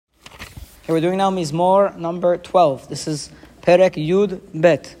Okay, we're doing now Mizmor number 12. This is Perek Yud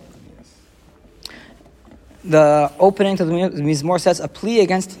Bet. The opening to the Mizmor says, a plea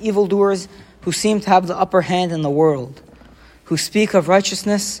against evildoers who seem to have the upper hand in the world, who speak of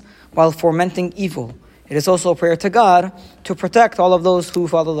righteousness while fomenting evil. It is also a prayer to God to protect all of those who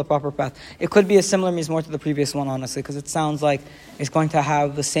follow the proper path. It could be a similar Mizmor to the previous one, honestly, because it sounds like it's going to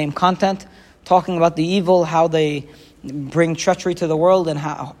have the same content, talking about the evil, how they bring treachery to the world, and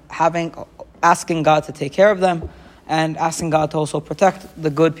asking God to take care of them, and asking God to also protect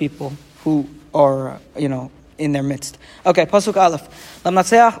the good people who are, in their midst. Okay, Pasuk Aleph.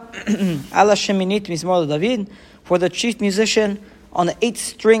 Lamnatseach ala sheminit mizmor David, for the chief musician on the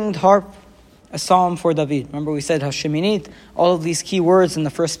 8-stringed harp, a psalm for David. Remember we said Hasheminit, all of these key words in the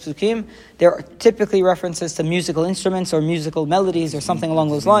first psukim, there are typically references to musical instruments or musical melodies or something along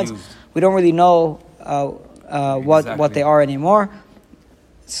those lines. We don't really know what they are anymore.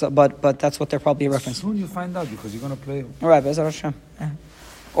 So, but that's what they're probably a reference. Soon you find out because you're going to play. All right, Be'ezrat Hashem.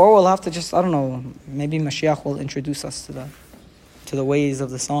 Or we'll have to just, maybe Mashiach will introduce us to the ways of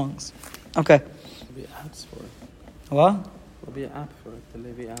the songs. Okay. There'll be apps for it. What? There'll be an app for it, the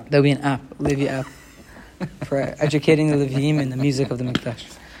Levi app. There'll be an app, Levi app, for educating the Leviim in the music of the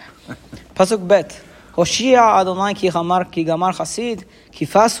Mikdash. Pasuk Bet. Hoshia Adonai ki gamar chasid, ki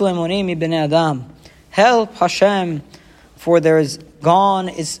fasu emoni mi bnei Adam. Help Hashem, for there is gone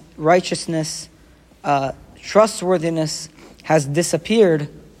is righteousness, trustworthiness has disappeared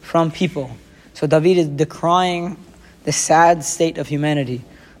from people. So David is decrying the sad state of humanity.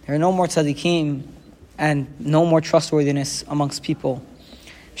 There are no more tzaddikim and no more trustworthiness amongst people.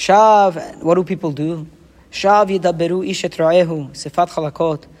 Shav, what do people do? Shav yidaberu ish et ra'ehu, sifat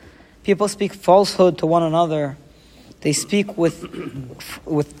chalakot. People speak falsehood to one another. They speak with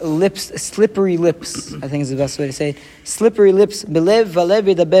lips, slippery lips, I think is the best way to say it. Slippery lips, belev valev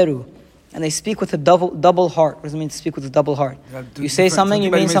yidaberu. And they speak with a double heart. What does it mean to speak with a double heart? You say something,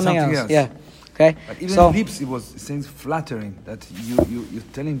 you mean something else. Yeah. Okay. But even lips, it was saying flattering, that you're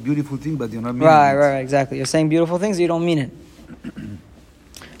telling beautiful things, but you're not meaning it. Right, exactly. You're saying beautiful things, you don't mean it.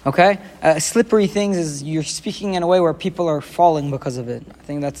 Okay? Slippery things is you're speaking in a way where people are falling because of it. I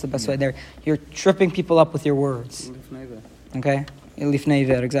think that's the best way there. You're tripping people up with your words. Okay? Lifnei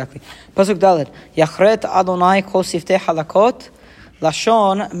ver, exactly. Pasuk Dalet. Yachret Adonai kol siftei halakot,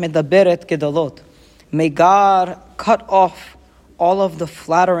 lashon medaberet gedolot. May God cut off all of the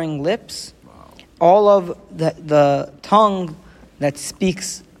flattering lips, all of the tongue that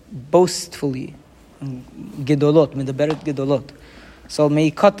speaks boastfully. Gedolot, medaberet gedolot. So may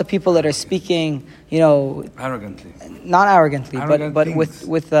He cut the people that are speaking, arrogantly. Not arrogantly, but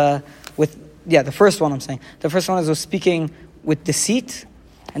with the first one I'm saying. The first one is speaking with deceit,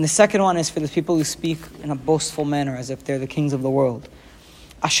 and the second one is for the people who speak in a boastful manner, as if they're the kings of the world.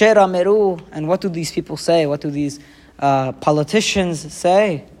 Asher ameru, and what do these people say? What do these politicians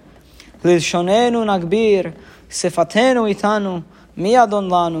say? Lilshonenu nagbir, sifatenu itanu, miadon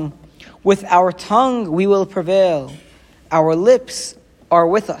lanu. With our tongue we will prevail. Our lips are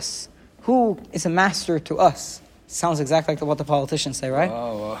with us. Who is a master to us? Sounds exactly like what the politicians say, right?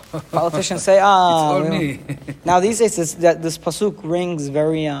 Wow. Politicians say, it's all me. Now these days this pasuk rings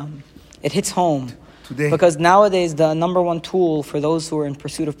very, it hits home. Today. Because nowadays the number one tool for those who are in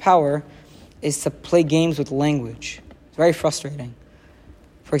pursuit of power is to play games with language. It's very frustrating.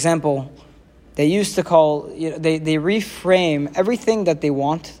 For example, they used to call, they reframe everything that they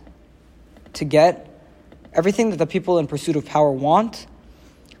want to get, everything that the people in pursuit of power want,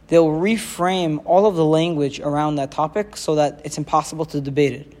 they'll reframe all of the language around that topic so that it's impossible to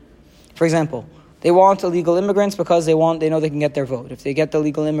debate it. For example, they want illegal immigrants because they know they can get their vote. If they get the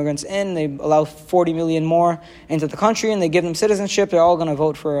illegal immigrants in, they allow 40 million more into the country and they give them citizenship, they're all going to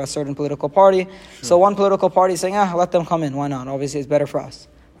vote for a certain political party. Sure. So one political party is saying, let them come in, why not? Obviously it's better for us,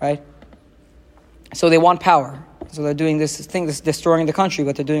 right? So they want power. So they're doing this thing that's destroying the country,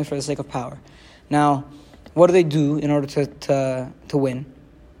 but they're doing it for the sake of power. Now, what do they do in order to win?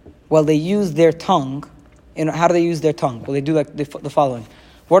 Well, they use their tongue. How do they use their tongue? Well, they do like the following.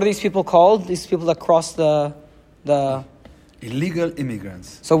 What are these people called? These people that cross the illegal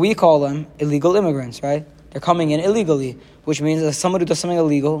immigrants. So we call them illegal immigrants, right? They're coming in illegally, which means that somebody who does something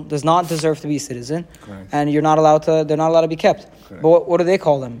illegal does not deserve to be a citizen. Correct. And they're not allowed to be kept. Correct. But what do they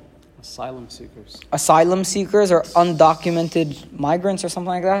call them? Asylum seekers. Asylum seekers or undocumented migrants or something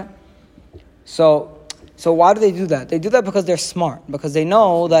like that. So why do they do that? They do that because they're smart. Because they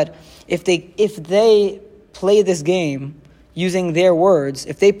know that if they play this game using their words,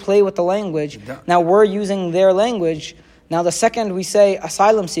 if they play with the language, now we're using their language. Now the second we say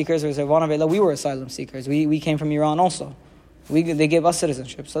asylum seekers, or we were asylum seekers. We came from Iran also. They gave us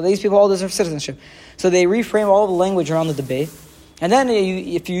citizenship. So these people all deserve citizenship. So they reframe all the language around the debate. And then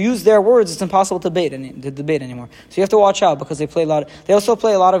if you use their words, it's impossible to debate anymore. So you have to watch out because they also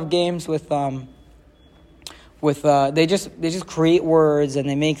play a lot of games with they just create words and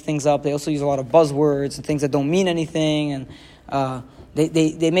they make things up. They also use a lot of buzzwords and things that don't mean anything, and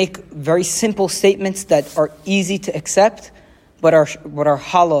they make very simple statements that are easy to accept, but are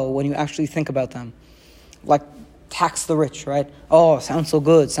hollow when you actually think about them. Like tax the rich, right? Oh, sounds so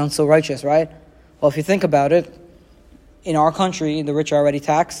good, sounds so righteous, right? Well, if you think about it, in our country, the rich are already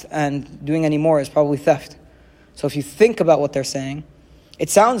taxed, and doing any more is probably theft. So if you think about what they're saying, it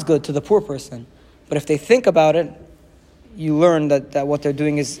sounds good to the poor person. But if they think about it, you learn that what they're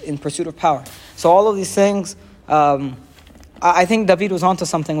doing is in pursuit of power. So all of these things, I think David was onto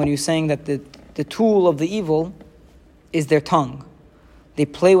something when he was saying that the tool of the evil is their tongue. They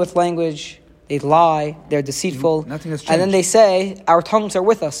play with language, they lie, they're deceitful. Nothing has changed. And then they say, our tongues are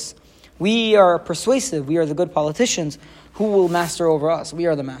with us. We are persuasive, we are the good politicians. Who will master over us? We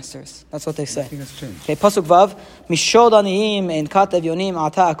are the masters. That's what they say. Nothing has changed. Okay, Pasuk Vav, Mishod aniyim en katev yonim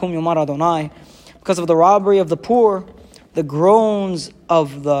ata akum yomar Adonai. Because of the robbery of the poor, the groans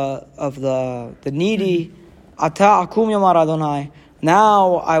of the needy, ata akum yomar Adonai.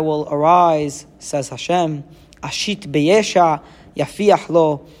 Now I will arise, says Hashem. Ashit beyesha yafiach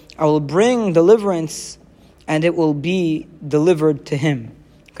lo. I will bring deliverance, and it will be delivered to him.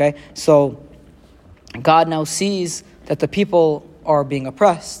 Okay, so God now sees that the people are being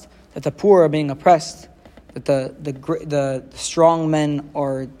oppressed, that the poor are being oppressed, that the strong men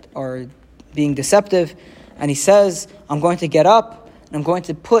are being deceptive, and He says, "I'm going to get up and I'm going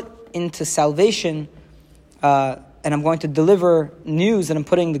to put into salvation, and I'm going to deliver news, and I'm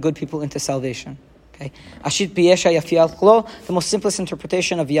putting the good people into salvation." Okay, Ashit biyesha yafiach lo. The most simplest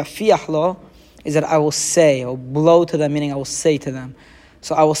interpretation of yafiach lo is that I will blow to them, meaning I will say to them.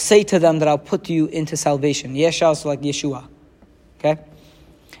 So I will say to them that I'll put you into salvation. Yesha is like Yeshua. Okay?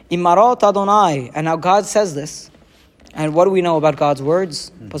 Imarot Adonai. And now God says this. And what do we know about God's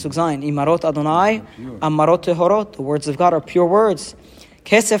words? Pasuk Zayin. Imarot Adonai. Amarot Tehorot. The words of God are pure words.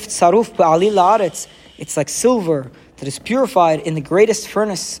 Kesef Tzaruf Ba'ali La'aretz. It's like silver that is purified in the greatest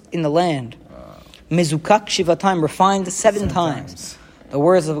furnace in the land. Mezukak Shivatim. Refined seven times. The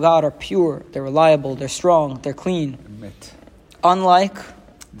words of God are pure. They're reliable. They're strong. They're clean. Unlike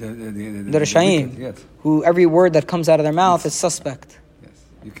the Rishayim, yes. Who every word that comes out of their mouth is suspect. Yes,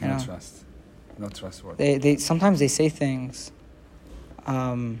 you cannot trust. Not trustworthy. They sometimes they say things.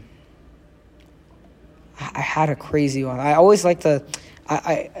 I had a crazy one. I always like to.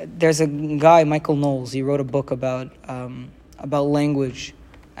 There's a guy, Michael Knowles. He wrote a book about language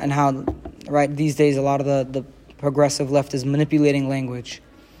and how these days a lot of the progressive left is manipulating language.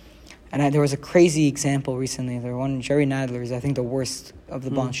 And there was a crazy example recently. There was one, Jerry Nadler is, I think, the worst of the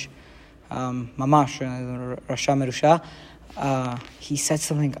bunch. Mamash, Rasha Merusha. He said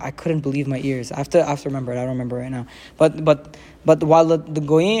something, I couldn't believe my ears. I have to remember it. I don't remember right now. But while the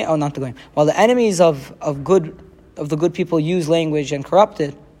goyim, not the goyim, while the enemies of the good people use language and corrupt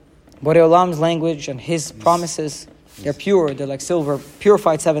it, Borei Olam's language and His promises, they're pure. They're like silver,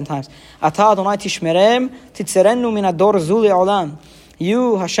 purified 7 times. Ata Adonai tishmerem titzerenu min ador zu le'olam.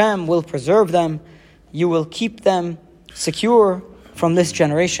 You, Hashem, will preserve them. You will keep them secure from this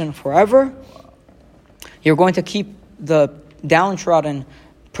generation forever. You're going to keep the downtrodden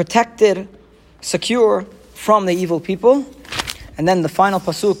protected, secure from the evil people. And then the final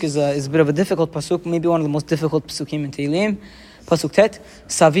pasuk is a bit of a difficult pasuk, maybe one of the most difficult pasukim in Tehillim. Pasuk Tet,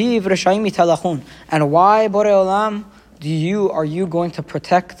 Saviv Reshaim Talachun. And why, Borei Olam, are you going to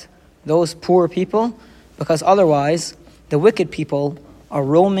protect those poor people? Because otherwise, the wicked people are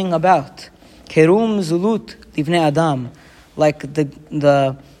roaming about. Kerum Zulut Livnei Adam. Like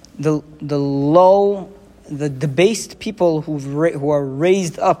the low, the debased people who are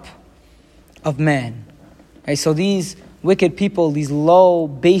raised up of man. Okay, so these wicked people, these low,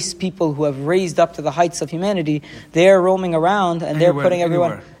 base people who have raised up to the heights of humanity, they're roaming around and they're putting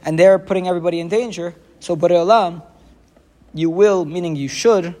everybody in danger. So Borei Olam, you will, meaning you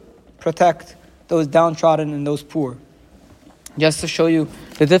should, protect those downtrodden and those poor. Just to show you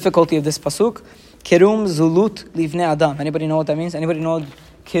the difficulty of this pasuk, Kerum Zulut Livnei Adam. Anybody know what that means? Anybody know what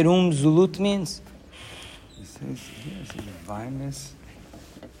Kerum Zulut means? It says vileness.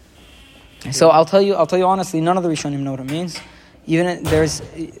 So I'll tell you honestly, none of the Rishonim know what it means. Even there's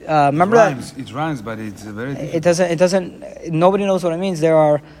remember that it rhymes, but it's very difficult. It doesn't. Nobody knows what it means. There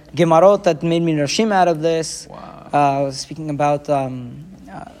are Gemarot that made Midrashim out of this. Wow. I was speaking about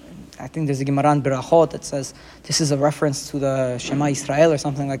I think there's a Gemara in Berachot that says this is a reference to the Shema Yisrael or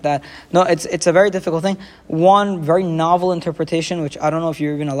something like that. No, it's a very difficult thing. One very novel interpretation, which I don't know if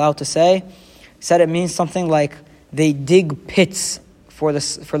you're even allowed to say, said it means something like they dig pits for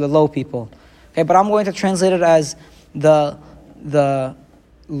the low people. Okay, but I'm going to translate it as the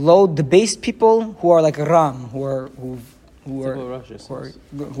low, debased people who are like Ram, who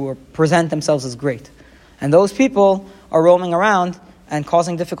present themselves as great, and those people are roaming around and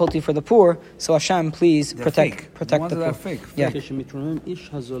causing difficulty for the poor. So Hashem, please protect the poor. Fake. Yeah,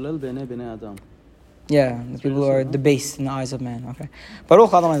 the people who are debased in the eyes of man. Okay,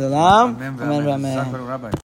 Baruch Adonai Olam. Amen.